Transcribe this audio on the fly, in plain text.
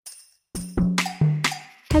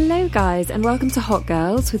Hello guys, and welcome to Hot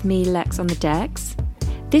Girls with me, Lex, on the decks.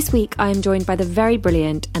 This week I am joined by the very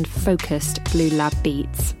brilliant and focused Blue Lab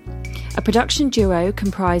Beats, a production duo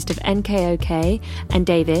comprised of NKOK and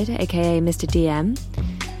David, aka Mr. DM.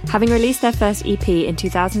 Having released their first EP in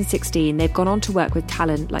 2016, they've gone on to work with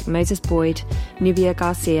talent like Moses Boyd, Nubia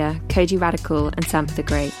Garcia, Koji Radical and Sampa the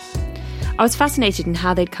Great. I was fascinated in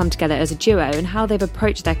how they'd come together as a duo and how they've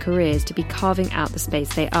approached their careers to be carving out the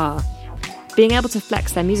space they are. Being able to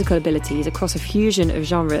flex their musical abilities across a fusion of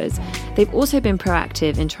genres, they've also been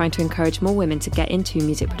proactive in trying to encourage more women to get into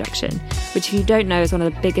music production, which if you don't know is one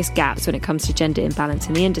of the biggest gaps when it comes to gender imbalance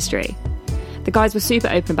in the industry. The guys were super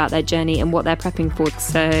open about their journey and what they're prepping for,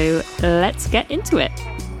 so let's get into it.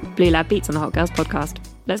 Blue Lab Beats on the Hot Girls podcast.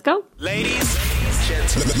 Let's go. Ladies,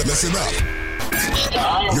 gentlemen, listen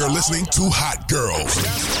up. You're listening to Hot Girls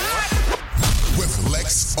with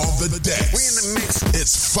Lex on the decks. we in the mix.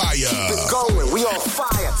 It's fire. We're going. We on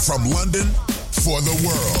fire. From London for the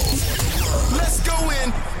world. Let's go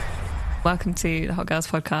in. Welcome to the Hot Girls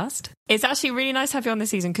podcast. It's actually really nice to have you on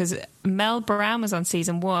this season because Mel Brown was on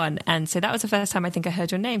season 1, and so that was the first time I think I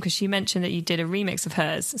heard your name because she mentioned that you did a remix of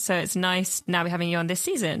hers. So it's nice now we're having you on this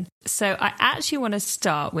season. So I actually want to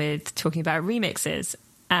start with talking about remixes,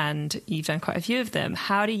 and you've done quite a few of them.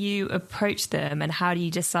 How do you approach them, and how do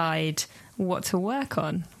you decide what to work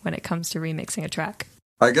on when it comes to remixing a track?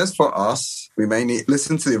 I guess for us, we mainly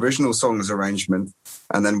listen to the original song's arrangement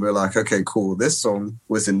and then we're like, okay, cool, this song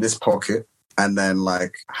was in this pocket. And then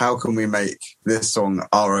like, how can we make this song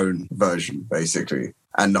our own version, basically,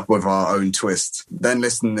 and with our own twist? Then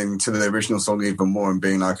listening to the original song even more and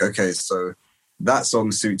being like, okay, so that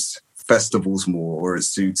song suits festivals more, or it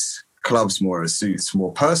suits clubs more, or it suits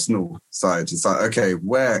more personal sides. It's like, okay,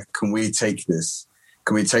 where can we take this?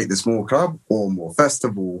 Can we take this more club or more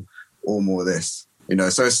festival or more this? You know,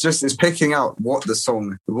 so it's picking out what the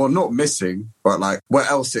song, well, not missing, but like where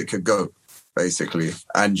else it could go, basically,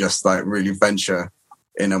 and just like really venture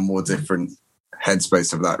in a more different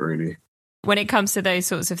headspace of that, really. When it comes to those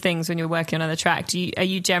sorts of things, when you're working on the track, are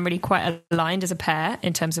you generally quite aligned as a pair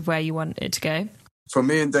in terms of where you want it to go? For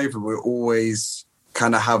me and David, we always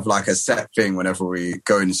kind of have like a set thing whenever we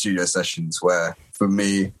go into studio sessions where, for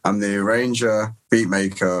me, I'm the arranger, beat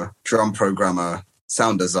maker, drum programmer,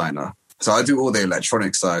 sound designer. So I do all the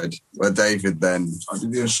electronic side, where David then... I do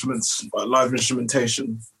the instruments, like live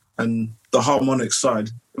instrumentation, and the harmonic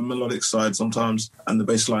side, the melodic side sometimes, and the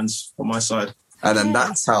bass lines on my side. And then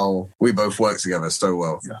that's how we both work together so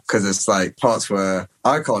well. Because it's like parts where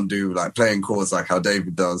I can't do like playing chords like how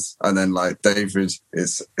David does. And then like David,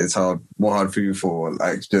 it's more hard for you for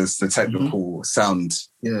like just the technical sound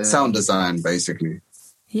design, basically.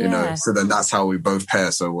 Yeah. You know, so then that's how we both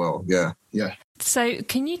pair so well. Yeah. So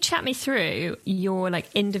can you chat me through your like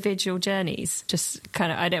individual journeys? Just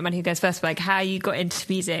kind of, I don't mind who goes first, but like how you got into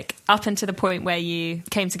music up until the point where you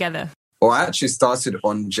came together. Well, I actually started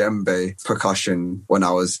on djembe percussion when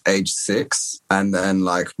I was age 6. And then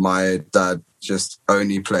like my dad just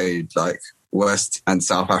only played like West and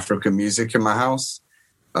South African music in my house.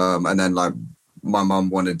 And then like my mum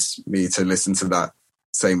wanted me to listen to that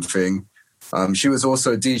same thing. She was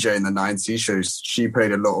also a DJ in the 90s, so she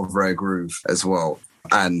played a lot of rare groove as well,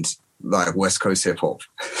 and like West Coast hip hop.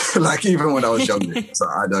 Like even when I was younger, so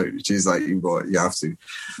I don't. She's like, you have to.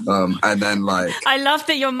 And then like, I love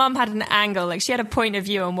that your mum had an angle, like she had a point of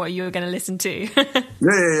view on what you were going to listen to.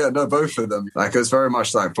 yeah. No, both of them. Like it was very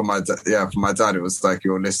much like for my dad, it was like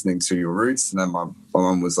you're listening to your roots, and then my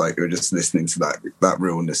mum was like you're just listening to that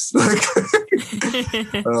realness.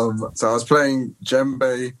 So I was playing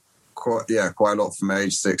djembe quite a lot from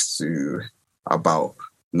age 6 to about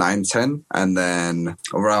 9, 10. And then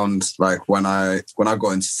around like when I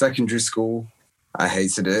got into secondary school, I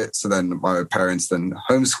hated it. So then my parents then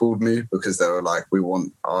homeschooled me because they were like, we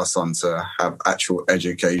want our son to have actual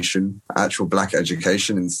education, actual black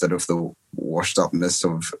education, instead of the washed upness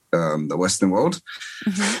of the Western world,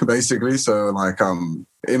 basically. So like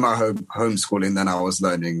in my homeschooling, then I was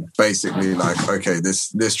learning basically like, okay,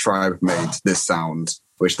 this tribe made this sound,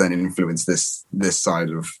 which then influenced this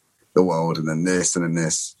side of the world, and then this, and then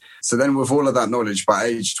this. So then with all of that knowledge, by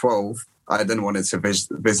age 12, I then wanted to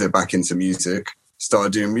visit back into music,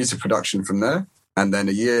 started doing music production from there. And then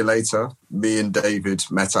a year later, me and David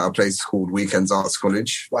met at a place called Weekends Arts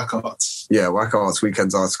College. WAC Arts. Yeah, WAC Arts,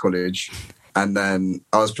 Weekends Arts College. And then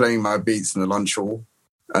I was playing my beats in the lunch hall.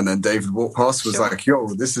 And then David walked past, was like, yo,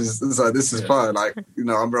 this is fire. Like, you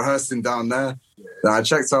know, I'm rehearsing down there. Then I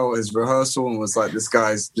checked out his rehearsal and was like, this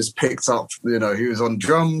guy's just picked up, you know, he was on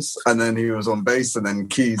drums and then he was on bass and then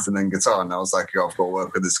keys and then guitar. And I was like, yo, I've got to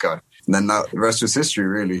work with this guy. And then the rest was history,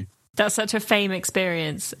 really. That's such a fame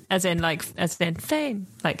experience, as in fame.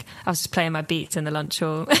 Like, I was just playing my beats in the lunch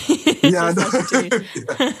hall. Yeah, I know.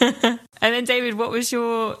 Yeah. And then, David, what was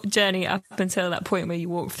your journey up until that point where you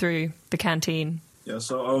walked through the canteen? Yeah,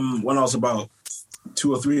 so when I was about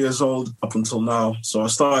 2 or 3 years old up until now, so I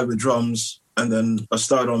started with drums and then I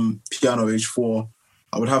started on piano age 4.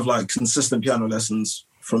 I would have like consistent piano lessons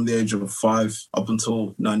from the age of 5 up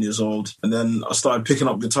until 9 years old. And then I started picking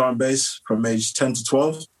up guitar and bass from age 10 to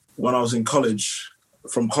 12 when I was in college,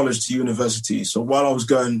 from college to university. So while I was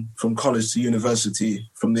going from college to university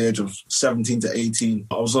from the age of 17 to 18,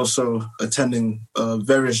 I was also attending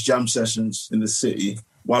various jam sessions in the city.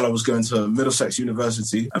 While I was going to Middlesex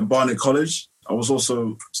University and Barnet College, I was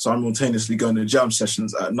also simultaneously going to jam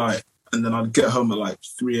sessions at night. And then I'd get home at like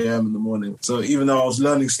 3 a.m. in the morning. So even though I was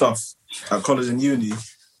learning stuff at college and uni,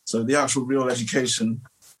 so the actual real education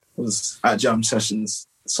was at jam sessions,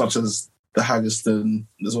 such as the Haggerston.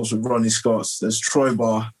 There's also Ronnie Scott's. There's Troy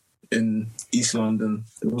Bar in East London.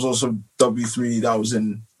 There was also W3 that was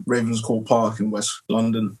in Ravenscourt Park in West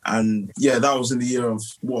London. And yeah, that was in the year of,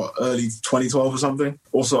 early 2012 or something.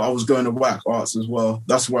 Also, I was going to WAC Arts as well.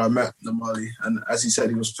 That's where I met Namali. And as he said,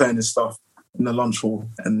 he was playing his stuff in the lunch hall.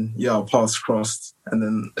 And yeah, our paths crossed. And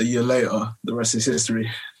then a year later, the rest is history.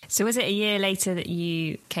 So was it a year later that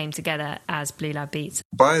you came together as Blue Lab Beats?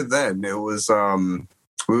 By then, it was...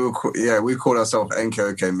 we called ourselves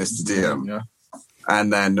NKOK Mr. DM. Yeah.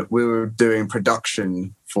 And then we were doing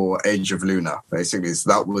production for Age of Luna, basically. So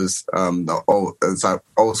that was it's like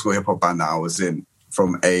old school hip hop band that I was in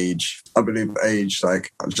from age, I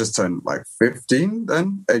just turned like 15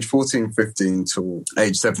 then, age 14, 15 to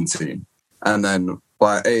age 17. And then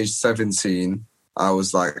by age 17, I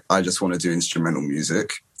was like, I just want to do instrumental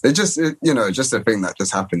music. Just a thing that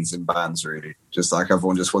just happens in bands, really. Just like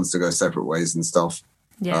everyone just wants to go separate ways and stuff.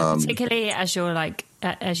 Yeah, particularly as you're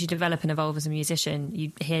as you develop and evolve as a musician,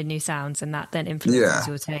 you hear new sounds and that then influences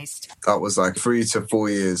your taste. That was like 3 to 4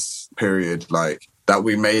 years period, like that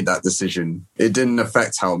we made that decision. It didn't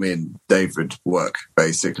affect how me and David work,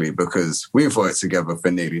 basically, because we've worked together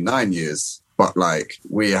for nearly 9 years. But like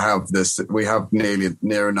we have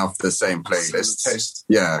near enough the same playlists. Taste.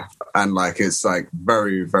 Yeah. And like it's like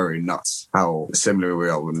very, very nuts how similar we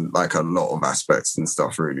are in like a lot of aspects and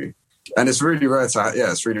stuff, really. And it's really rare to have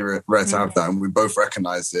that, and we both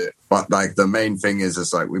recognize it. But like the main thing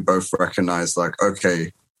is like we both recognize like,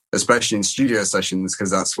 okay, especially in studio sessions, because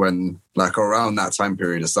that's when like around that time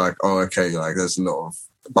period, it's like, oh, okay, like there's a lot of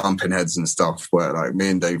bumping heads and stuff where like me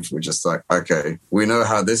and Dave were just like, okay, we know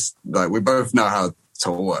how this, like we both know how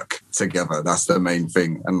to work together. That's the main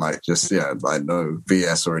thing. And like just, like no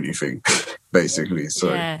BS or anything, basically.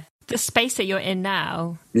 So yeah, the space that you're in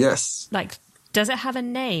now. Yes. Like, does it have a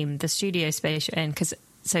name, the studio space you're in? Because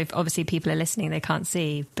so obviously people are listening, they can't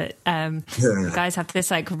see, but you guys have this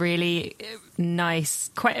like really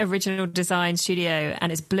nice, quite original design studio, and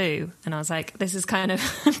it's blue. And I was like, this is kind of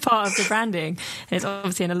part of the branding. And it's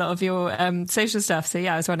obviously in a lot of your social stuff. So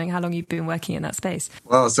yeah, I was wondering how long you've been working in that space.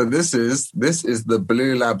 Well, so this is the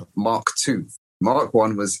Blue Lab Mark II. Mark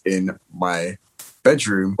 1 was in my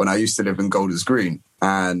bedroom when I used to live in Golders Green.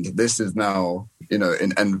 And this is now,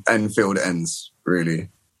 in Enfield Ends, really,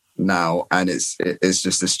 now. And it's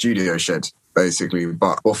just a studio shed, basically.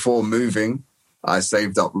 But before moving, I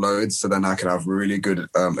saved up loads so then I could have really good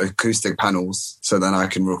acoustic panels so then I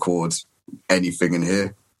can record anything in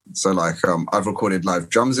here. So, like, I've recorded live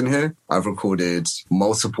drums in here. I've recorded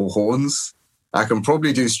multiple horns. I can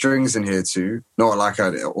probably do strings in here too. Not like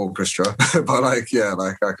an orchestra, but I can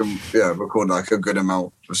record like a good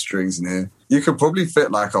amount of strings in here. You could probably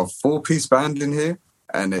fit like a 4-piece band in here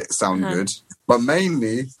and it sound good. But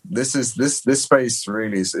mainly, this space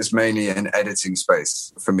really is mainly an editing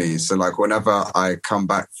space for me. So like whenever I come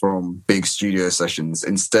back from big studio sessions,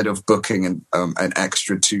 instead of booking an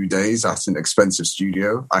extra 2 days at an expensive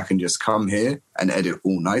studio, I can just come here and edit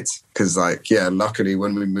all night. Because luckily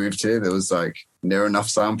when we moved here, there was like near enough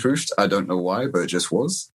soundproofed. I don't know why, but it just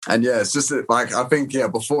was. And yeah, it's just like, I think,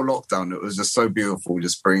 before lockdown, it was just so beautiful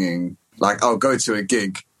just bringing, like, I'll go to a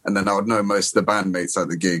gig and then I would know most of the bandmates at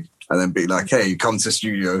the gig and then be like, hey, come to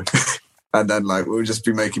studio. And then like, we'll just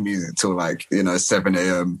be making music till like, 7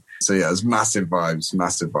 a.m. So yeah, it was massive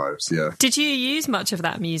vibes, yeah. Did you use much of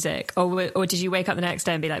that music or did you wake up the next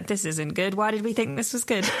day and be like, this isn't good? Why did we think this was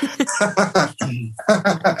good?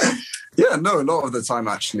 Yeah, no, a lot of the time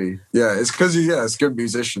actually. Yeah, it's because it's good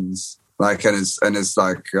musicians. Like, and it's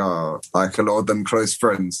like a lot of them close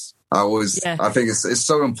friends. I think it's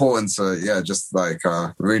so important to just like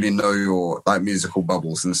really know your like musical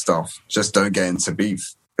bubbles and stuff. Just don't get into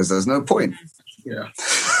beef because there's no point. Yeah.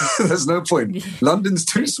 There's no point. London's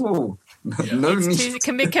too small. No need.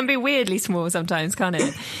 It can be weirdly small sometimes, can't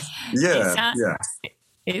it? Yeah, yeah.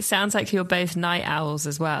 It sounds like you're both night owls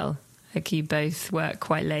as well. Like you both work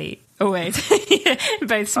quite late. Oh wait,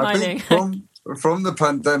 both smiling. I think from the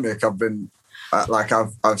pandemic, I've been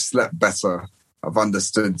I've slept better. I've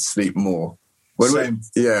understood sleep more. When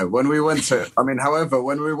we went to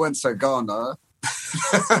Ghana,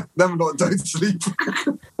 them lot don't sleep.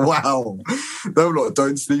 Wow, them lot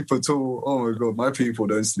don't sleep at all. Oh my god, my people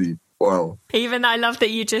don't sleep. Wow. Even I love that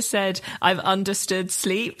you just said, I've understood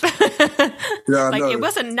sleep. Yeah, like it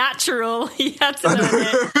wasn't natural. You had to learn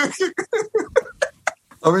it.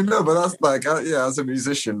 I mean, no, but that's like, as a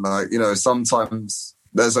musician, like, you know, sometimes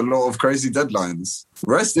there's a lot of crazy deadlines.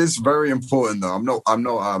 Rest is very important, though. I'm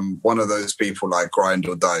not one of those people like grind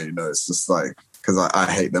or die. You know, it's just like, because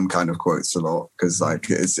I hate them kind of quotes a lot. Because like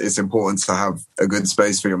it's important to have a good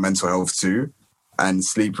space for your mental health too. And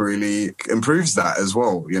sleep really improves that as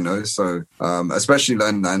well, you know. So, especially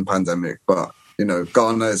learning that in pandemic. But, you know,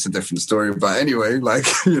 Ghana is a different story. But anyway, like,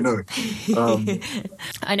 you know.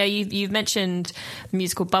 I know you've mentioned the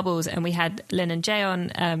musical Bubbles, and we had Lynn and Jay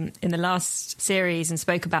on in the last series and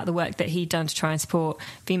spoke about the work that he'd done to try and support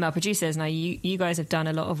female producers. Now, you guys have done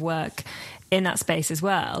a lot of work in that space as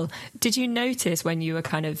well. Did you notice when you were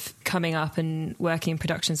kind of coming up and working in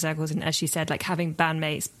production circles and, as she said, like having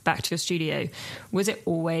bandmates back to your studio, was it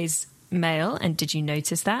always male? And did you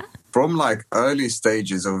notice that? From like early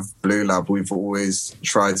stages of Blue Lab, we've always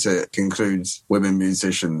tried to include women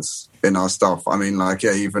musicians in our stuff. I mean, like,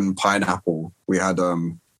 yeah, even Pineapple, we had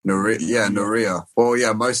Nuria. Well,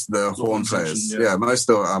 yeah, most of the horn players. Yeah, most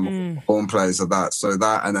of the horn players are that. So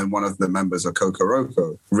that, and then one of the members of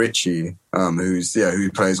Kokoroko, Richie,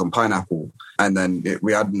 who plays on Pineapple. And then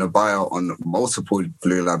we had Nabaya on multiple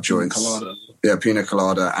Blue Lab joints. Pina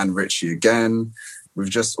Colada and Richie again. We've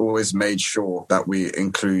just always made sure that we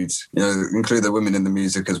include the women in the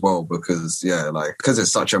music as well, because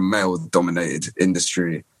it's such a male-dominated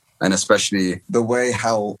industry. And especially the way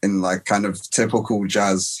how in like kind of typical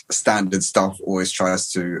jazz standard stuff always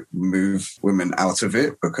tries to move women out of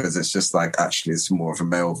it, because it's just like, actually it's more of a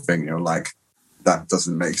male thing. You're like, that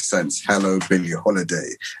doesn't make sense. Hello, Billie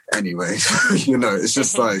Holiday. Anyway, you know, it's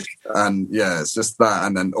just like, and yeah, it's just that.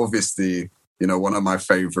 And then obviously, you know, one of my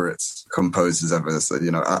favorite composers ever, so,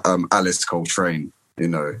 you know, Alice Coltrane, you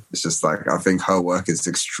know, it's just like, I think her work is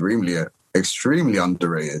extremely, extremely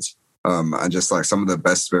underrated. And just like some of the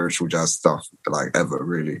best spiritual jazz stuff like ever,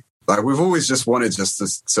 really. Like we've always just wanted just to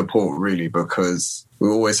support, really, because we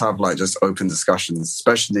always have like just open discussions,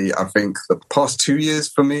 especially I think the past 2 years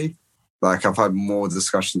for me, like I've had more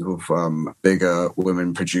discussions with bigger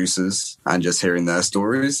women producers and just hearing their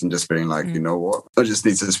stories and just being like, you know what, I just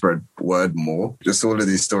need to spread word more. Just all of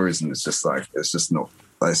these stories, and it's just like, it's not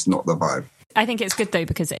the vibe. I think it's good though,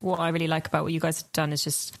 because what I really like about what you guys have done is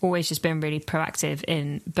just always just been really proactive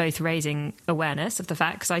in both raising awareness of the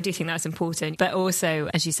fact, because I do think that's important, but also,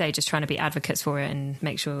 as you say, just trying to be advocates for it and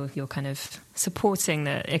make sure you're kind of supporting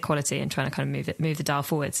the equality and trying to kind of move the dial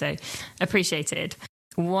forward. So appreciated.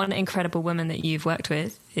 One incredible woman that you've worked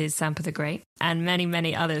with is Sampa the Great, and many,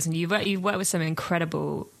 many others. And you've worked with some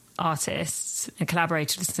incredible artists and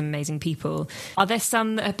collaborated with some amazing people. Are there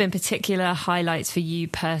some that have been particular highlights for you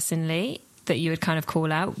personally that you would kind of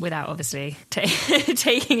call out, without obviously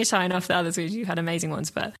taking a shine off the others, because you've had amazing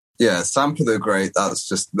ones? But yeah, Sampa the Great,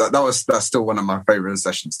 that's still one of my favorite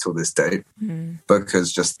sessions till this day,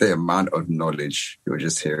 because just the amount of knowledge you're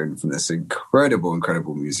just hearing from this incredible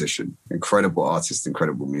musician, incredible artist,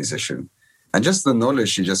 incredible musician, and just the knowledge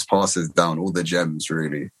she just passes down, all the gems,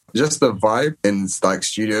 really. Just the vibe in like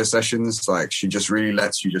studio sessions, like she just really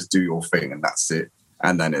lets you just do your thing and that's it.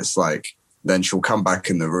 And then it's like, then she'll come back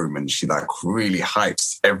in the room and she like really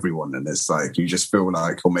hypes everyone, and it's like you just feel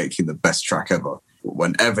like you're making the best track ever.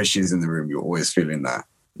 Whenever she's in the room, you're always feeling that.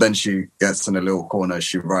 Then she gets in a little corner,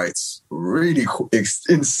 she writes really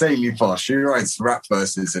insanely fast. She writes rap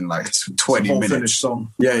verses in like 20 minutes. Finished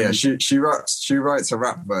song. Yeah. She writes a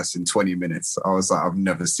rap verse in 20 minutes. I was like, I've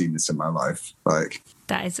never seen this in my life. Like,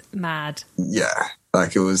 that is mad. Yeah,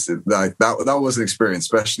 like it was like that was an experience,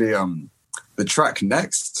 especially the track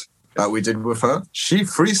Next that we did with her. She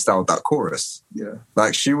freestyled that chorus. Yeah,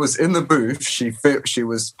 like she was in the booth. She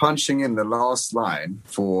was punching in the last line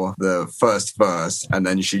for the first verse, and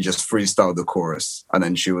then she just freestyled the chorus. And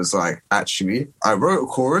then she was like, "Actually, I wrote a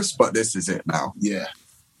chorus, but this is it now." Yeah,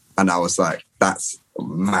 and I was like, "That's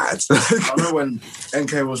mad." I know when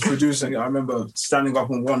NK was producing it, I remember standing up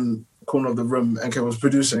in one corner of the room. NK was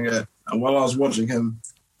producing it, and while I was watching him,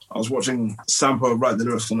 I was watching Sampa write the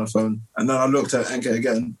lyrics on her phone, and then I looked at NK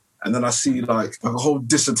again. And then I see like a whole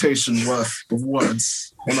dissertation worth of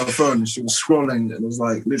words on her phone. And she was scrolling and it was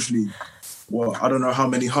like literally, well, I don't know how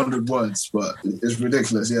many 100 words, but it's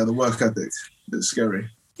ridiculous. Yeah, the work ethic is scary.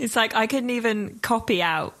 It's like I couldn't even copy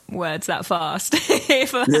out words that fast,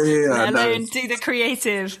 let alone do the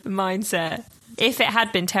creative mindset. If it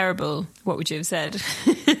had been terrible, what would you have said?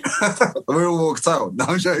 We all walked out. No,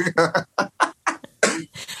 I'm joking. I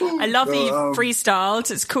love that you freestyled.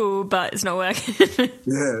 It's cool, but it's not working.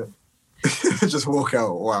 Yeah. Just walk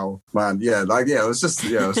out. Wow, man. Yeah, it was just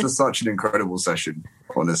such an incredible session,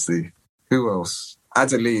 honestly. Who else?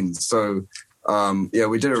 Adeline. So,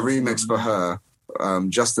 we did a remix for her,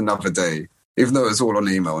 Just Another Day. Even though it was all on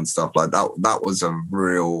email and stuff like that, that was a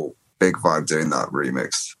real big vibe doing that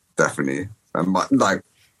remix. Definitely. And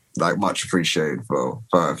much appreciated for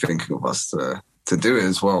thinking of us to do it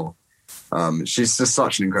as well. She's just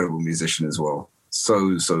such an incredible musician as well.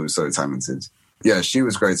 So talented. Yeah, she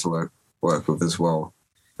was great to work with as well.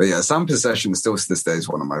 But yeah, Sam Possession still to this day is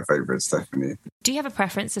one of my favourites, definitely. Do you have a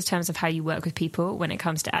preference in terms of how you work with people when it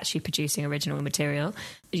comes to actually producing original material?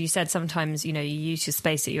 You said sometimes, you use your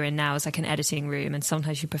space that you're in now as like an editing room, and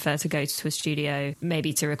sometimes you prefer to go to a studio,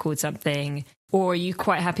 maybe to record something. Or are you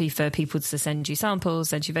quite happy for people to send you samples,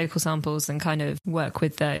 send you vocal samples and kind of work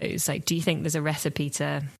with those? Like, do you think there's a recipe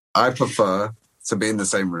to... I prefer to be in the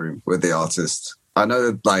same room with the artist. I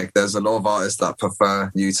know that there's a lot of artists that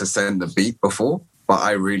prefer you to send the beat before, but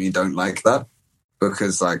I really don't like that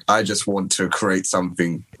because I just want to create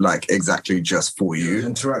something exactly just for you.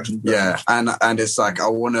 Interaction. Yeah, and it's I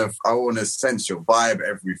want to sense your vibe,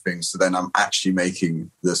 everything. So then I'm actually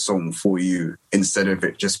making the song for you instead of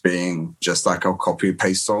it just being just like a copy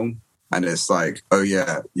paste song. And it's oh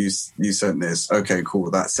yeah, you sent this. Okay,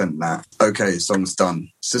 cool. That sent that. Okay, song's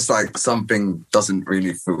done. It's just something doesn't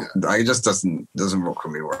really feel. It just doesn't rock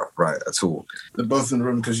with me right at all. They're both in the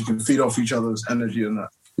room because you can feed off each other's energy and that.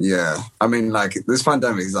 Yeah, I mean, this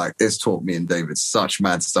pandemic is it's taught me and David such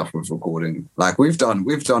mad stuff with recording. We've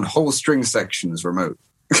done whole string sections remote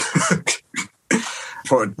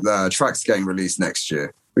for the tracks getting released next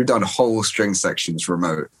year. We've done whole string sections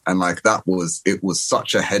remote, and it was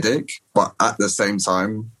such a headache. But at the same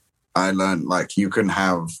time, I learned you can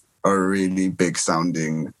have a really big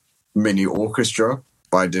sounding mini orchestra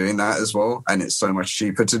by doing that as well, and it's so much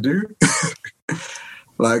cheaper to do.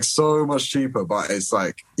 So much cheaper, but it's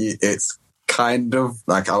it's kind of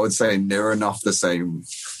I would say near enough the same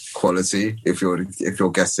quality if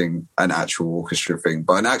you're guessing an actual orchestra thing.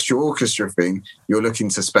 But an actual orchestra thing, you're looking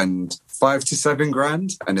to spend $5,000 to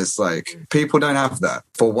 $7,000, and it's people don't have that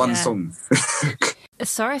for one song.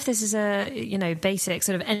 Sorry if this is a basic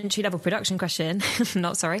sort of entry-level production question.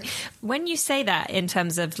 Not sorry. When you say that in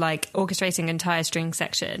terms of orchestrating an entire string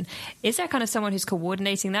section, is there kind of someone who's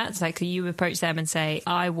coordinating that? It's can you approach them and say,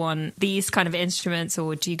 I want these kind of instruments,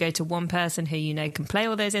 or do you go to one person who can play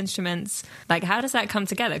all those instruments? How does that come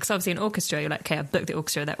together? Because obviously in orchestra, you're okay, I've booked the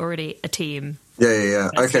orchestra, they're already a team. Yeah.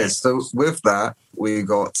 Okay, so with that, we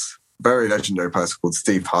got a very legendary person called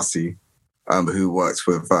Steve Hussey, who worked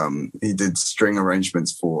with, he did string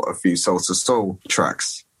arrangements for a few Soul to Soul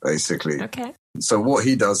tracks, basically. Okay. So what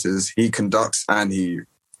he does is he conducts and he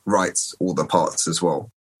writes all the parts as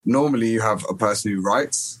well. Normally you have a person who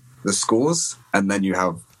writes the scores and then you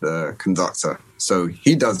have the conductor. So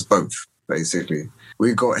he does both, basically.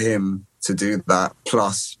 We got him to do that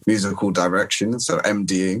plus musical direction, so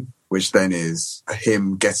MDing, which then is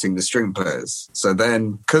him getting the string players. So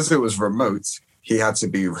then, because it was remote, he had to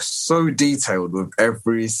be so detailed with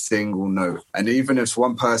every single note. And even if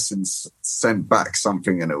one person sent back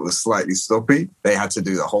something and it was slightly sloppy, they had to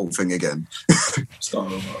do the whole thing again.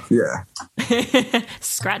 Start over. Yeah.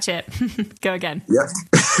 Scratch it. Go again. Yeah.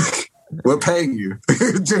 We're paying you.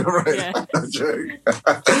 Do it right. Yeah.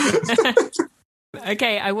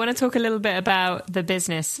 Okay, I want to talk a little bit about the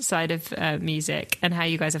business side of music and how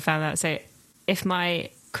you guys have found that. So if my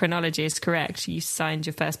chronology is correct, you signed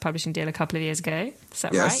your first publishing deal a couple of years ago. Is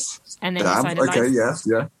that right? And then you signed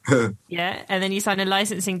a yeah, and then you signed a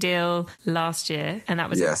licensing deal last year, and that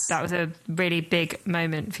was a really big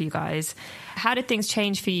moment for you guys. How did things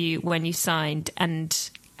change for you when you signed, and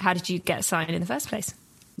how did you get signed in the first place?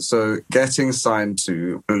 So getting signed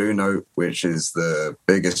to Blue Note, which is the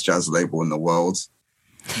biggest jazz label in the world,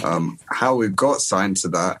 how we got signed to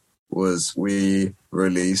that was we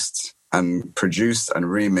released and produced and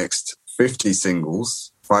remixed 50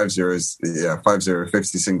 singles, 50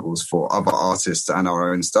 singles for other artists and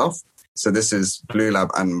our own stuff. So this is Blue Lab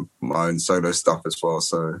and my own solo stuff as well.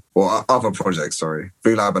 Other projects, sorry.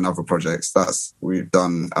 Blue Lab and other projects. We've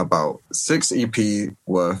done about 6 EP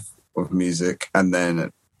worth of music. And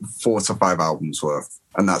then 4 to 5 albums worth,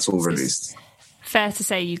 and that's all released. Fair to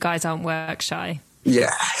say you guys aren't work shy.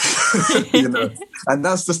 Yeah. And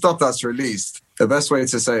that's the stuff that's released. The best way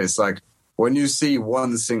to say it's like when you see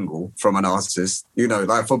one single from an artist,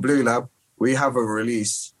 like for Blue Lab, we have a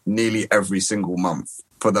release nearly every single month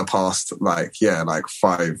for the past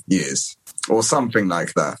 5 years or something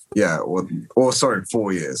like that. Yeah. Or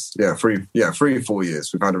 4 years. Yeah. 4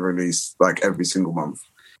 years. We've had a release like every single month.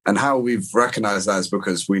 And how we've recognized that is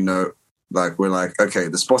because we know, like, we're like, okay,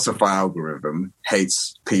 the Spotify algorithm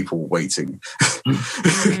hates people waiting.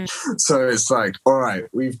 So it's like, all right,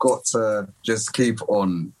 we've got to just keep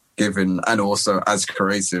on giving. And also as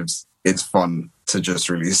creatives, it's fun to just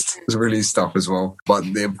release stuff as well.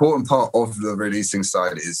 But the important part of the releasing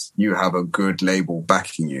side is you have a good label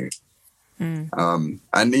backing you. And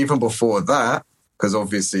even before that, because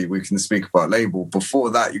obviously we can speak about label,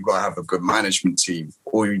 before that, you've got to have a good management team,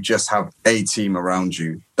 or you just have a team around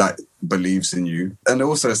you that believes in you. And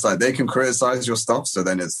also it's like they can criticize your stuff. So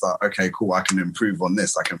then it's like, okay, cool, I can improve on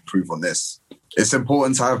this. I can improve on this. It's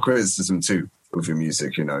important to have criticism too with your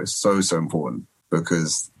music, It's so important,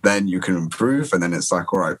 because then you can improve, and then it's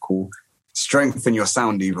like, all right, cool, strengthen your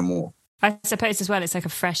sound even more. I suppose as well, it's like a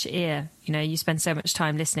fresh ear. You spend so much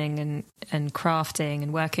time listening and crafting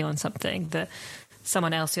and working on something that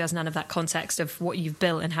someone else who has none of that context of what you've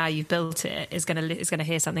built and how you've built it is going to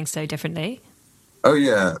hear something so differently. Oh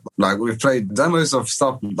yeah, like we've played demos of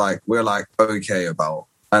stuff like we're like okay about,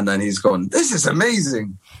 and then he's gone, this is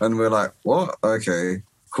amazing, and we're like, what? Okay,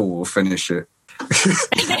 cool, we'll finish it.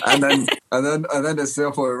 and then it's the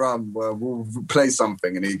other way around where we'll play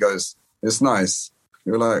something and he goes, it's nice.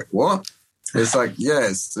 You're like, what? It's like, yeah,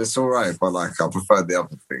 it's all right, but like I prefer the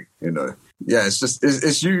other thing, Yeah, it's just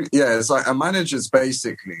it's you. Yeah, it's like a manager's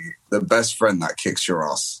basically the best friend that kicks your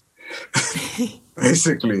ass,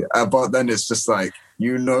 basically. But then it's just like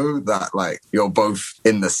that like you're both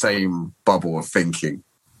in the same bubble of thinking,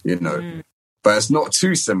 But it's not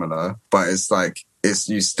too similar. But it's like it's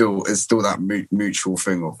still that mutual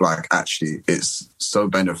thing of like actually it's so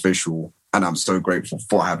beneficial, and I'm so grateful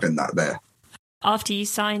for having that there. After you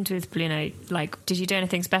signed with Blue Note, like, did you do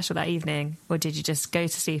anything special that evening, or did you just go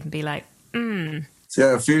to sleep and be like,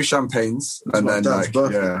 Yeah, a few champagnes, and then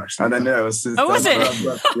birthday, and then it was. Oh, was it?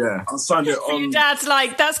 Yeah, I signed it on. Your dad's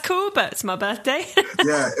like, that's cool, but it's my birthday.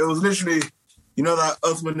 Yeah, it was literally, that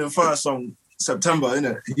Earth, Wind and Fire song, September,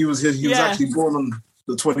 innit? He was actually born on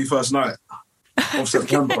the 21st night of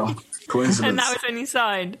September. Coincidence. And that was when you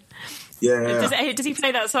signed. Yeah. Does he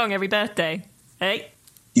play that song every birthday? Hey.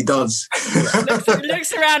 He does.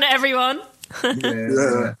 looks around at everyone.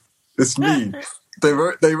 Yeah. It's me. They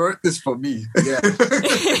wrote this for me. Yeah.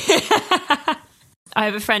 I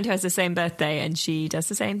have a friend who has the same birthday, and she does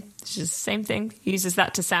the same. She does the same thing. Uses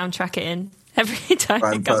that to soundtrack it in every time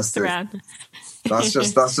it comes around. That's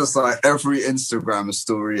just like every Instagram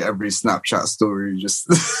story, every Snapchat story. Just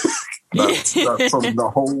that's from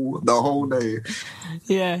the whole day.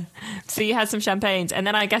 Yeah. So you had some champagnes, and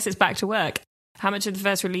then I guess it's back to work. How much of the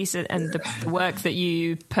first release and the work that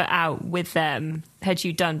you put out with them had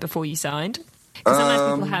you done before you signed? Because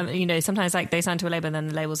sometimes people have, sometimes like they sign to a label and then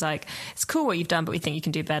the label's like, it's cool what you've done, but we think you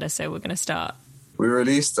can do better, so we're going to start. We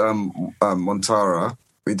released Montara.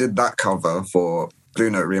 We did that cover for Blue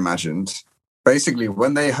Note Reimagined. Basically,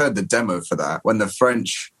 when they heard the demo for that, when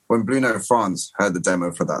Blue Note France heard the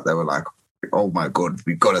demo for that, they were like, oh my God,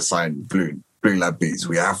 we've got to sign Blue Lab Beats.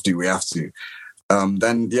 We have to.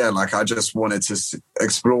 Then I just wanted to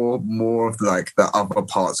explore more of like the other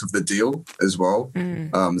parts of the deal as well.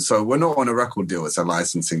 So we're not on a record deal, it's a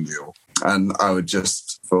licensing deal. And I would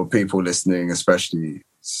just, for people listening especially,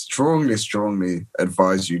 strongly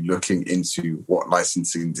advise you looking into what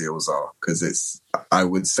licensing deals are, because it's, I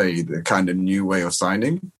would say, the kind of new way of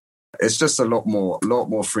signing. It's just a lot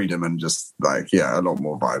more freedom and just like, a lot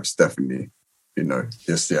more vibes, definitely.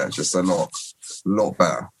 Just a lot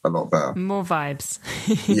better. More vibes.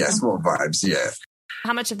 Yes, more vibes, yeah.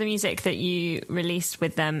 How much of the music that you released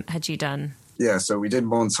with them had you done? Yeah, so we did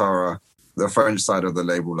Montara. The French side of the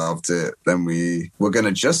label loved it. Then we were going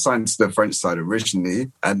to just sign to the French side originally,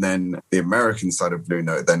 and then the American side of Blue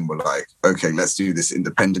Note then were like, okay, let's do this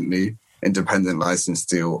independently. Independent license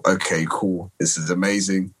deal. Okay, cool. This is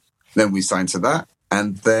amazing. Then we signed to that.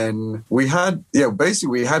 And then we had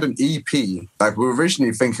an EP. Like, we were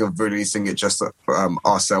originally thinking of releasing it just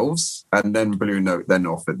ourselves. And then Blue Note then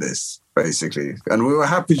offered this, basically. And we were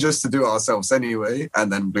happy just to do it ourselves anyway. And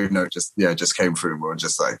then Blue Note just came through and we were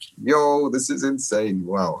just like, yo, this is insane.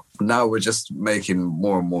 Wow. Now we're just making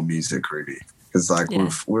more and more music, really. Because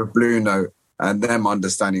with Blue Note, And them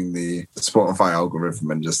understanding the Spotify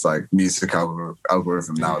algorithm and just like music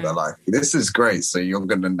algorithm now, they're like, this is great. So you're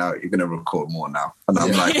gonna record more now. And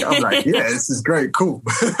I'm like, yeah, this is great, cool.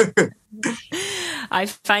 I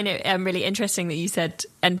find it really interesting that you said,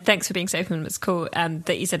 and thanks for being so open, it's cool,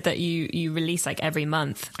 that you said that you release like every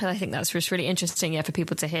month. And I think that's just really interesting, for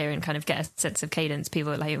people to hear and kind of get a sense of cadence.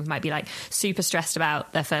 People like might be like super stressed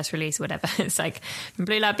about their first release or whatever. It's like,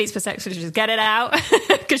 Blue Lab Beats Perfection, just get it out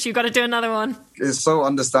because you've got to do another one. It's so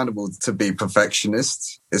understandable to be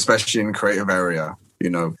perfectionist, especially in creative area. You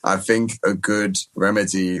know, I think a good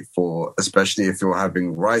remedy for, especially if you're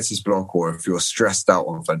having writer's block or if you're stressed out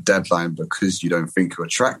of a deadline because you don't think your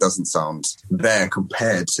track doesn't sound there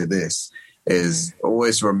compared to this, is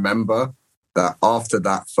always remember that after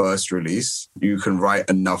that first release, you can write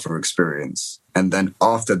another experience. And then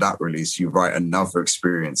after that release, you write another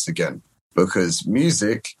experience again. Because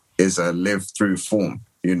music is a live-through form.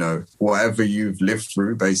 You know, whatever you've lived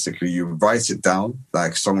through, basically, you write it down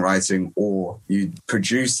like songwriting, or you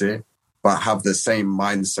produce it, but have the same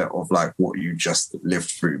mindset of like what you just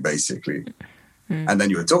lived through, basically. And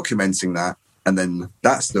then you're documenting that, and then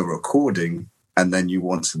that's the recording, and then you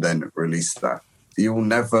want to then release that. You will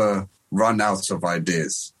never run out of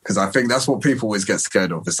ideas, because I think that's what people always get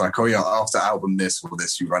scared of. It's like, oh yeah, after album this or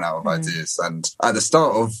this, you run out of ideas. And at the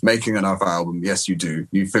start of making another album, yes, you do.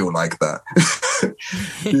 You feel like that.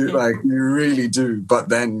 you really do. But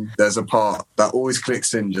then there's a part that always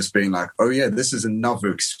clicks in, just being like, oh yeah, this is another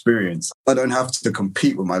experience. I don't have to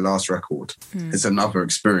compete with my last record. It's another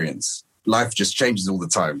experience. Life just changes all the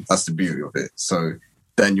time. That's the beauty of it. So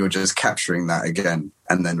then you're just capturing that again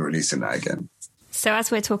and then releasing that again. So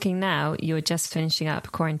as we're talking now, you're just finishing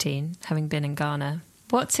up quarantine, having been in Ghana.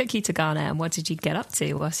 What took you to Ghana and what did you get up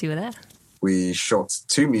to whilst you were there? We shot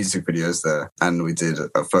 2 music videos there and we did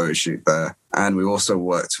a photo shoot there. And we also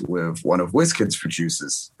worked with one of WizKid's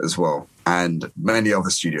producers as well, and many other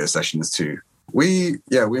studio sessions too. We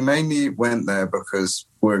mainly went there because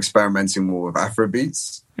we're experimenting more with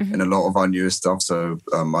Afrobeats in a lot of our newest stuff. So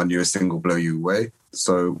our newest single, Blow You Away.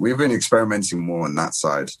 So we've been experimenting more on that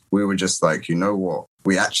side. We were just like, you know what?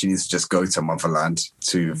 We actually need to just go to Motherland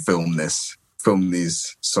to film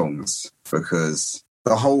these songs, because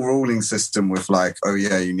the whole ruling system with like, oh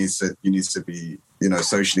yeah, you need to be, you know,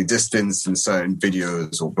 socially distanced in certain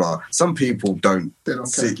videos or blah. Some people don't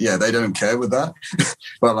see, they don't care with that.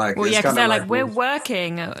 But like, well, yeah, because they're like, we're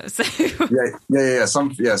working. So.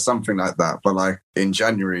 Something like that. But like in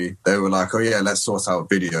January, they were like, oh yeah, let's sort out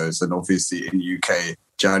videos. And obviously in UK,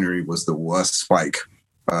 January was the worst spike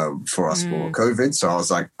for us for COVID. So I was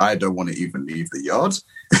like, I don't want to even leave the yard.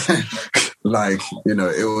 Like, you know,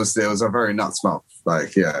 it was a very nuts month.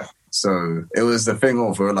 Like, yeah. So it was the thing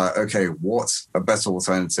of, we were like, okay, what's a better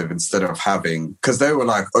alternative instead of having, because they were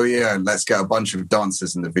like, oh yeah, let's get a bunch of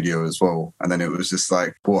dancers in the video as well. And then it was just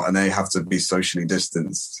like, what? And they have to be socially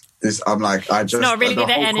distanced. I'm like, it's not really the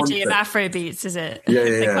energy of Afrobeats, is it? Yeah.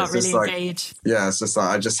 They can't really engage. Yeah, it's just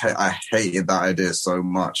like, I hated that idea so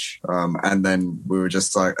much. And then we were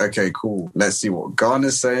just like, okay, cool. Let's see what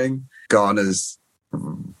Ghana's saying. Ghana's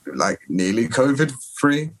like nearly COVID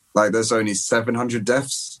free. Like there's only 700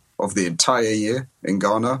 deaths of the entire year in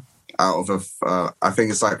Ghana out of I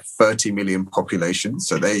think it's like 30 million population.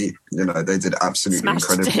 So they did absolutely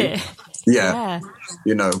incredibly. Yeah.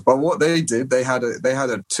 You know, but what they did, they had a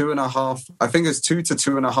 2.5, I think it's 2 to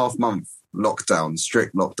 2.5 month lockdown,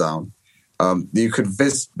 strict lockdown. They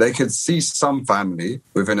could see some family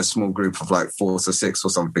within a small group of like 4 to 6 or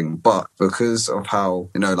something. But because of how,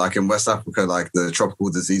 you know, like in West Africa, like the tropical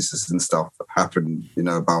diseases and stuff happen, you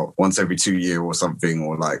know, about once every 2 years or something,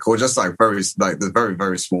 or just like the very,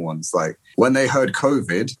 very small ones. Like when they heard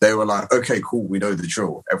COVID, they were like, okay, cool, we know the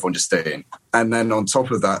drill. Everyone just stay in. And then on top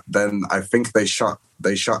of that, then I think they shut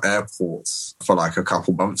airports for like a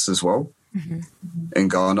couple months as well in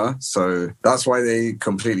Ghana. So that's why they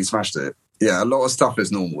completely smashed it. Yeah, a lot of stuff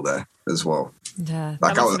is normal there as well. Yeah,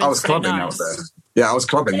 like I was clubbing out there. Yeah, I was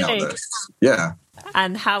clubbing out there. Yeah.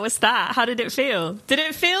 And how was that? How did it feel? Did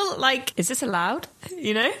it feel like, is this allowed?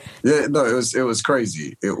 You know? Yeah, no, it was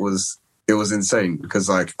crazy. It was insane because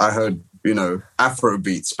like I heard, you know, Afro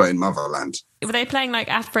beats but in Motherland. Were they playing like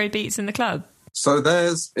Afro beats in the club? So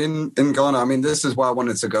there's in Ghana, I mean, this is why I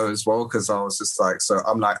wanted to go as well, because I was just like, so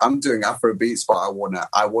I'm doing Afro beats, but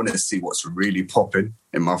I wanna see what's really popping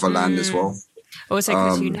in Motherland as well. Also,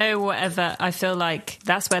 because whatever, I feel like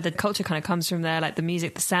that's where the culture kind of comes from there. Like the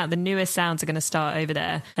music, the sound, the newest sounds are going to start over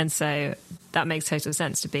there, and so that makes total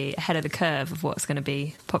sense to be ahead of the curve of what's going to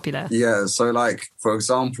be popular. Yeah. So, like for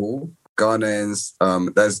example, Ghanaians,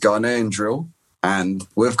 there's Ghanaian drill, And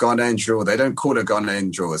with Ghanaian drill, they don't call it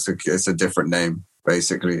Ghanaian drill. It's a different name,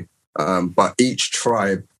 basically. But each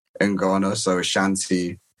tribe in Ghana, so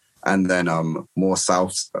Ashanti, and then more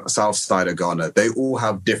south side of Ghana, they all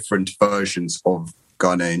have different versions of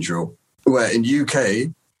Ghanaian drill. Where in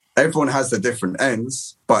UK, everyone has the different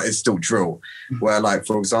ends, but it's still drill. Where, like,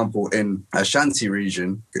 for example, in Ashanti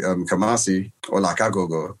region, Kumasi, or like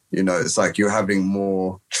Agogo, you know, it's like you're having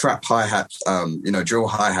more trap hi-hat, drill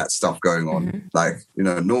hi-hat stuff going on. Like, you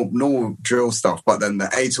know, normal drill stuff, but then the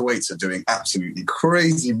 808s are doing absolutely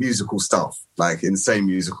crazy musical stuff, like insane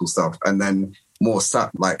musical stuff. And then more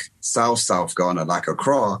like South Ghana, like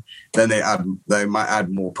Accra, then they might add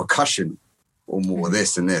more percussion or more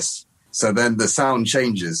this and this. So then the sound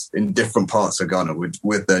changes in different parts of Ghana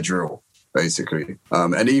with their drill, basically.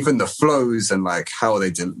 And even the flows and like how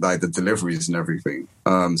they like the deliveries and everything.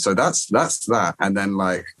 So that's that. And then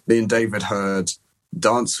like me and David heard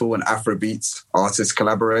dancehall and Afrobeats artists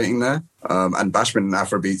collaborating there, and Bashment and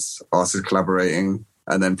Afrobeats artists collaborating.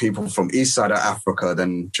 And then people from east side of Africa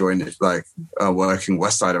then joined it, like working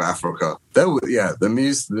west side of Africa.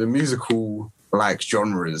 The musical like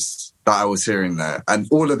genres that I was hearing there, and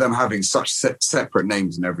all of them having such separate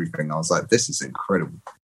names and everything. I was like, this is incredible.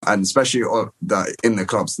 And especially in the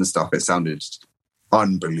clubs and stuff, it sounded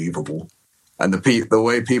unbelievable. And the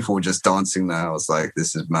way people were just dancing there, I was like,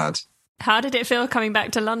 this is mad. How did it feel coming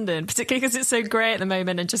back to London, particularly because it's so grey at the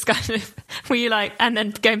moment, and just kind of, were you like, and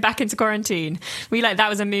then going back into quarantine, were you like, that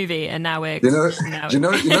was a movie and now we're... You know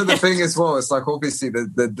the thing as well, it's like obviously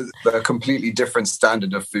the completely different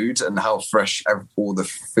standard of food and how fresh all the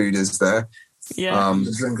food is there. Yeah.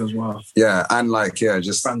 The drink as well. Yeah, and like, yeah,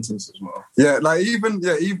 just... Fantas as well. Yeah, like even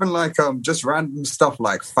like just random stuff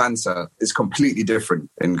like Fanta is completely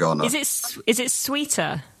different in Ghana. Is it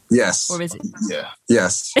sweeter? Yes. Or is it? Yeah.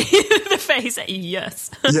 Yes. The face,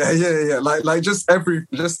 yes. Yeah. Like just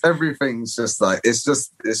everything's just like it's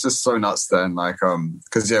just so nuts then. Like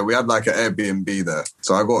because we had like an Airbnb there,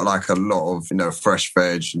 so I got like a lot of fresh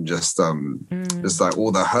veg and just like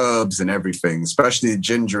all the herbs and everything. Especially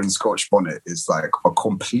ginger and Scotch bonnet is like a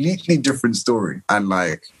completely different story. And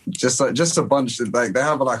like just a bunch of like they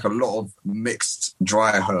have like a lot of mixed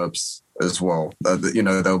dry herbs as well.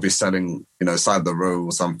 They'll be selling side the road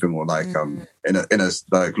or something, or like in a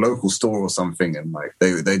like local store or something, and like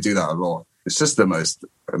they do that a lot. It's just the most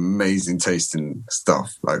amazing tasting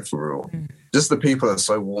stuff, like for real. Just the people are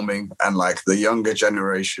so warming, and like the younger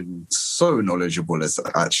generation, so knowledgeable. It's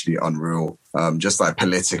actually unreal. Just like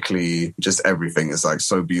politically, just everything is like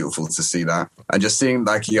so beautiful to see that. And just seeing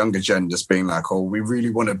like younger gen just being like, oh, we really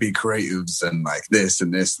want to be creatives and like this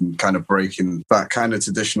and this, and kind of breaking that kind of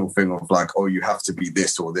traditional thing of like, oh, you have to be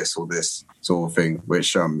this or this or this sort of thing,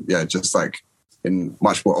 which just like in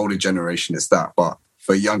much more older generation it's that, but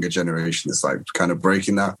for younger generation it's like kind of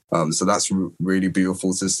breaking that. So that's really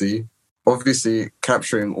beautiful to see. Obviously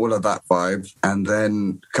capturing all of that vibe and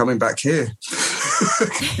then coming back here.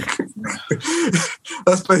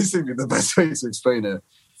 That's basically the best way to explain it.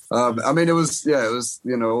 I mean, it was,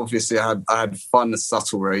 obviously I had fun,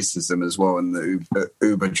 subtle racism as well in the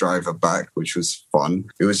Uber driver back, which was fun.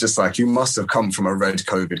 It was just like, you must have come from a red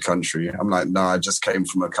COVID country. I'm like, no, I just came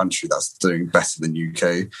from a country that's doing better than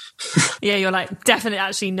UK. Yeah, you're like, definitely,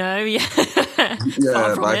 actually, no. Yeah.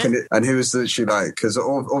 Yeah, like, and he was literally like, because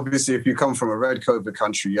obviously if you come from a red COVID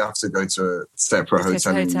country, you have to go to a separate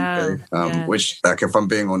hotel in the UK, which, like, if I'm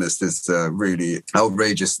being honest, is really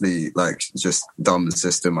outrageously, like, just dumb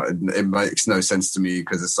system. It makes no sense to me,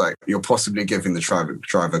 because it's like you're possibly giving the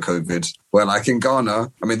driver COVID. Where like in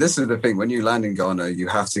Ghana, I mean, this is the thing, when you land in Ghana, you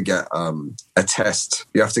have to get a test.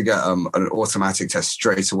 You have to get an automatic test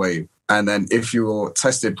straight away. And then if you're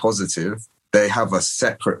tested positive, they have a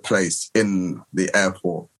separate place in the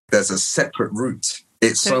airport. There's a separate route.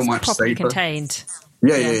 It's so much safer. Contained.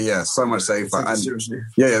 Yeah. So much safer. And seriously.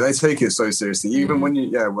 Yeah, they take it so seriously. Even when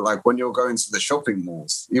when you're going to the shopping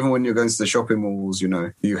malls, you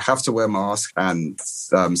have to wear a mask and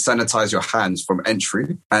sanitize your hands from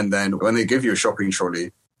entry. And then when they give you a shopping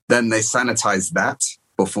trolley, then they sanitize that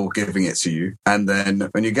before giving it to you. And then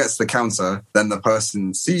when you get to the counter, then the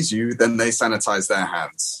person sees you, then they sanitize their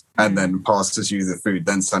hands and then passes you the food,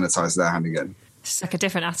 then sanitize their hand again. It's like a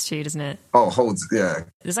different attitude, isn't it? Yeah.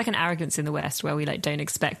 There's like an arrogance in the West where we like don't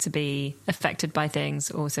expect to be affected by things,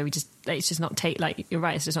 or so it's just not you're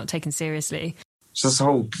right, it's just not taken seriously. It's just a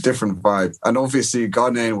whole different vibe. And obviously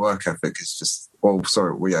Ghanaian work ethic is just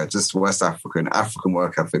just West African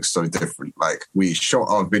work ethic is so different. Like, we shot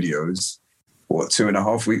our videos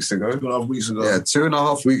 2.5 weeks ago? 2.5 weeks ago. Yeah,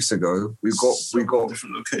 2.5 weeks ago. We got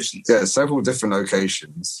different locations. Yeah, several different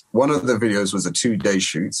locations. One of the videos was a 2-day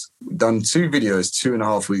shoot. We've done 2 videos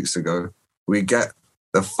 2.5 weeks ago. We get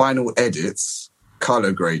the final edits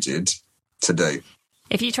color graded today.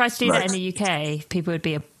 If you tried to do that in the UK, people would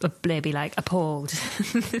be like appalled.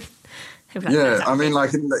 Yeah, I mean,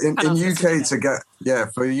 like in UK to get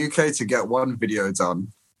for UK to get one video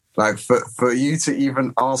done, like for you to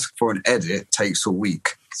even ask for an edit takes a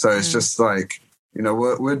week. So it's just like, you know,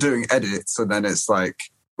 we're doing edits, and then it's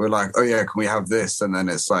like we're like, oh yeah, can we have this? And then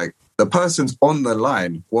it's like the person's on the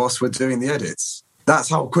line whilst we're doing the edits.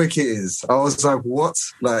 That's how quick it is. I was like, what?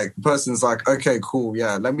 Like, the person's like, okay, cool,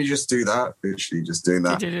 yeah, let me just do that. Literally just doing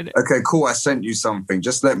that. Okay, cool, I sent you something.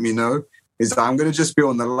 Just let me know. Is I'm going to just be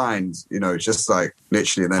on the lines, you know, just like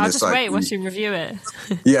literally. And then I'll it's just like, wait once you review it.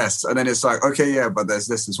 Yes. And then it's like, okay, yeah, but there's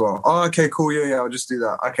this as well. Oh, okay, cool. Yeah, I'll just do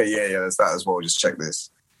that. Okay, yeah, there's that as well. Just check this.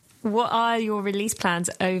 What are your release plans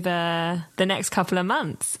over the next couple of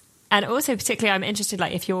months? And also, particularly, I'm interested,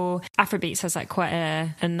 like, if your Afrobeats has like quite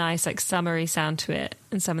a nice, like, summery sound to it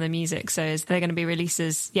and some of the music. So is there going to be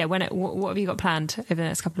releases? Yeah, what have you got planned over the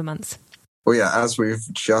next couple of months? Well, yeah, as we've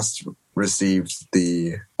just received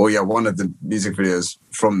one of the music videos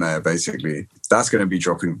from there, basically, that's going to be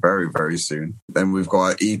dropping very, very soon. Then we've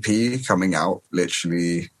got an EP coming out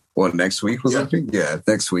literally, next week or something? Yeah,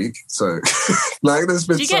 next week. So, like, there's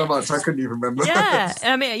been so much, I couldn't even remember. Yeah,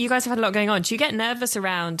 I mean, you guys have had a lot going on. Do you get nervous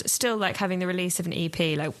around still, like, having the release of an EP?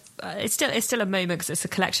 Like, it's still a moment because it's a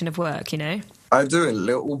collection of work, you know? I do a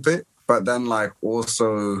little bit, but then, like,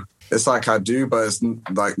 also, it's like I do, but it's,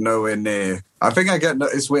 like, nowhere near. I think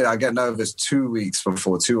it's weird, I get nervous 2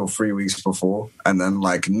 or 3 weeks before, and then,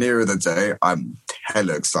 like, nearer the day, I'm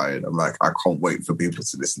hella excited. I'm like, I can't wait for people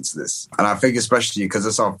to listen to this. And I think especially because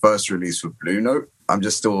it's our first release with Blue Note, I'm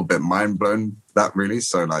just still a bit mind blown that release.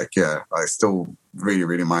 So, like, yeah, like, still really,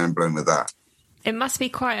 really mind blown with that. It must be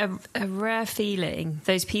quite a rare feeling,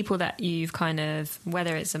 those people that you've kind of,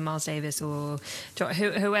 whether it's a Miles Davis or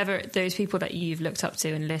whoever, those people that you've looked up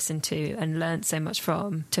to and listened to and learned so much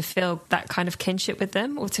from, to feel that kind of kinship with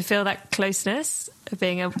them, or to feel that closeness of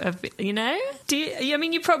being you know? I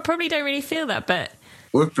mean, you probably don't really feel that, but...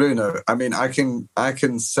 With Blue Note, I mean, I can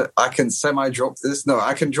semi-drop this. No,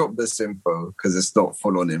 I can drop this info because it's not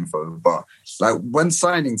full-on info. But, like, when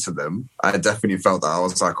signing to them, I definitely felt that. I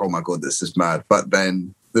was like, oh, my God, this is mad. But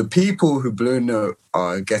then the people who Blue Note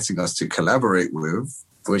are getting us to collaborate with,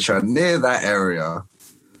 which are near that area,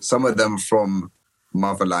 some of them from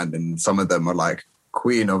Motherland and some of them are, like,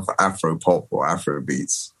 queen of Afro-pop or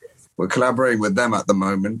Afro-beats. We're collaborating with them at the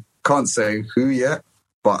moment. Can't say who yet.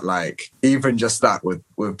 But, like, even just that with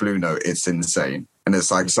Blue Note, it's insane. And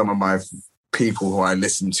it's like some of my people who I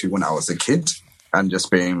listened to when I was a kid and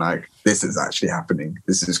just being like, this is actually happening.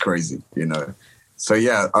 This is crazy, you know? So,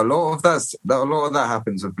 yeah, a lot of that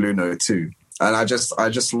happens with Blue Note too. And I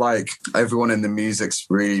just like everyone in the music's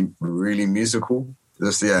really, really musical.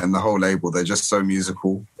 And the whole label, they're just so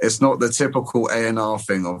musical. It's not the typical A&R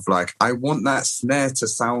thing of, like, I want that snare to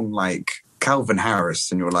sound like Calvin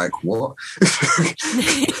Harris, and you're like, what? You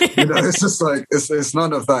know, it's just like it's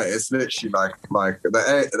none of that. It's literally like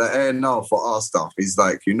the A&R for our stuff. He's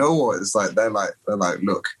like, you know what? It's like they're like,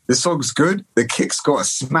 look, this song's good. The kick's got a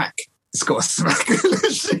smack. It's got a smack.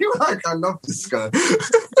 Literally, like, I love this guy.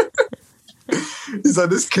 He's like,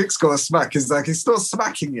 this kick's got a smack. He's like, it's not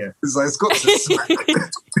smacking yet. He's like, it's got to smack.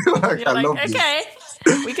 Like, I love okay,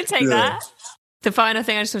 this. We can take that. The final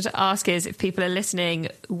thing I just want to ask is, if people are listening,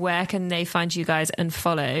 where can they find you guys and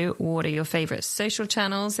follow? What are your favourite social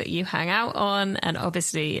channels that you hang out on? And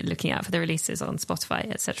obviously looking out for the releases on Spotify,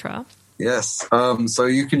 etc. Yes. So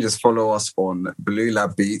you can just follow us on Blue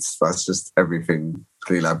Lab Beats. That's just everything.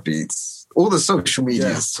 Blue Lab Beats. All the social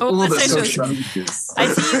medias. Yeah. All the social medias. I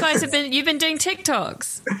see you guys you've been doing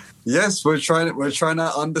TikToks. Yes, we're trying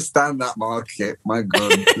to understand that market. My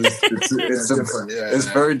God, it's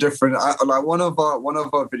very different. Like one of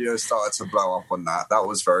our videos started to blow up on that. That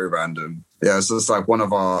was very random. Yeah, so it's like one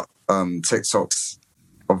of our TikToks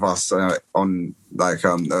of us on like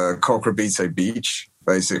Cochrabite Beach.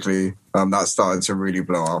 Basically, that started to really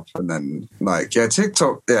blow up, and then like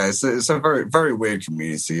TikTok. Yeah, it's a very, very weird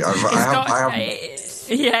community. It's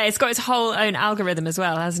got its whole own algorithm as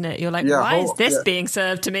well, hasn't it? You're like, why is this being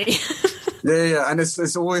served to me? Yeah, and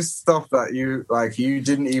it's always stuff that you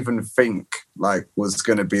didn't even think like was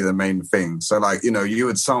going to be the main thing. So like, you know, you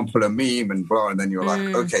would sample a meme and blah, and then you're like,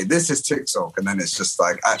 okay, this is TikTok, and then it's just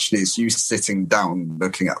like, actually, it's you sitting down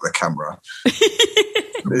looking at the camera.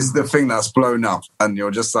 It's the thing that's blown up, and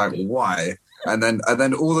you're just like, why? And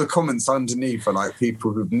then all the comments underneath are like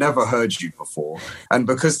people who've never heard you before. And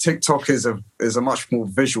because TikTok is a much more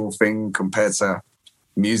visual thing compared to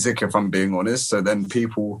music, if I'm being honest. So then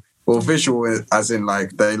people, well, visual as in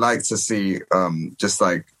like they like to see just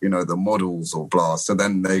like, you know, the models or blah. So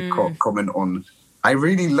then they comment on, I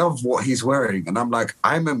really love what he's wearing. And I'm like,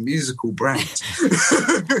 I'm a musical brand.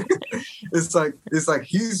 It's like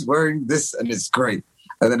he's wearing this and it's great.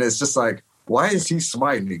 And then it's just like, why is he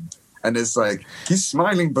smiling? And it's like, he's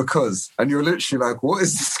smiling because, and you're literally like, what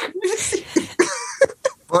is this?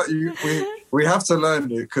 But we have to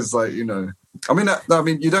learn it because, like, you know, I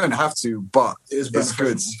mean, you don't have to, but it's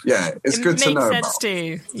good. Yeah, it's good to know. It makes sense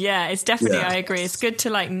too. Yeah, it's definitely, I agree. It's good to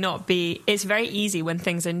like not be, it's very easy when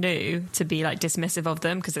things are new to be like dismissive of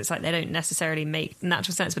them because it's like they don't necessarily make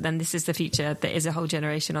natural sense, but then this is the future. There is a whole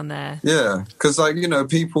generation on there. Yeah, because like, you know,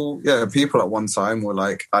 people at one time were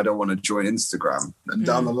like, I don't want to join Instagram. And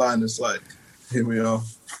down the line, it's like, here we are.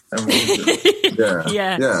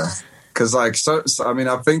 Yeah. Because, like, so, I mean,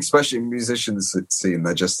 I think especially in musicians scene,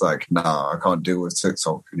 they're just like, nah, I can't deal with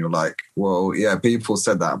TikTok. And you're like, well, yeah, people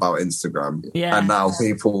said that about Instagram. Yeah. And now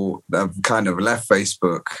people have kind of left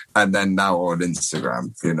Facebook and then now on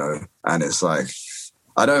Instagram, you know. And it's like,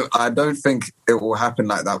 I don't think it will happen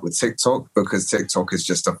like that with TikTok because TikTok is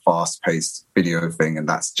just a fast-paced video thing and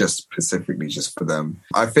that's just specifically just for them.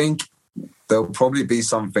 I think there'll probably be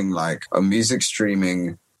something like a music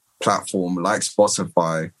streaming platform like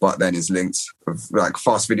Spotify, but then is linked with like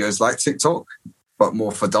fast videos like TikTok, but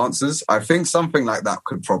more for dancers. I think something like that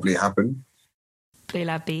could probably happen. Blue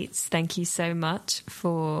Lab Beats, thank you so much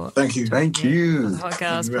for Thank you. the Hot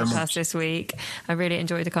Girls podcast this week. I really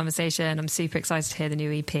enjoyed the conversation. I'm super excited to hear the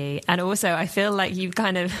new EP. And also, I feel like you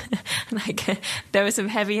kind of, like, there was some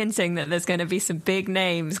heavy hinting that there's going to be some big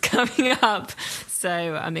names coming up. So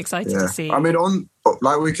I'm excited to see. I mean,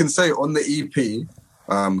 we can say on the EP,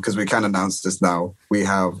 because we can announce this now, we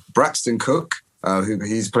have Braxton Cook, who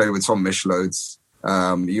he's played with Tom Mishloads.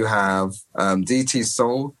 You have DT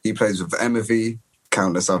Soul, he plays with Emma V,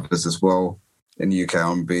 countless others as well in UK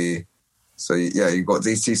R&B. So yeah, you've got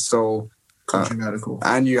DT Soul, Koji Radical,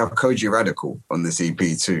 and you have Koji Radical on this EP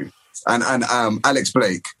too, and Alex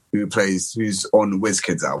Blake, who's on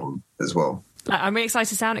WizKid's album as well. I'm really excited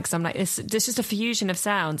to sound it because I'm like, it's just a fusion of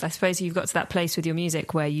sounds. I suppose you've got to that place with your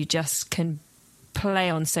music where you just can play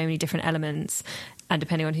on so many different elements, and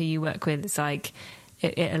depending on who you work with, it's like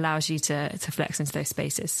it allows you to flex into those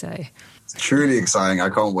spaces. So it's truly exciting. I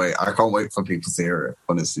can't wait for people to hear it,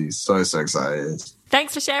 honestly. So excited.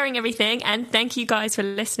 Thanks for sharing everything, and thank you guys for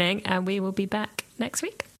listening, and we will be back next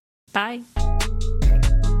week. Bye.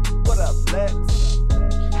 What up, Lex?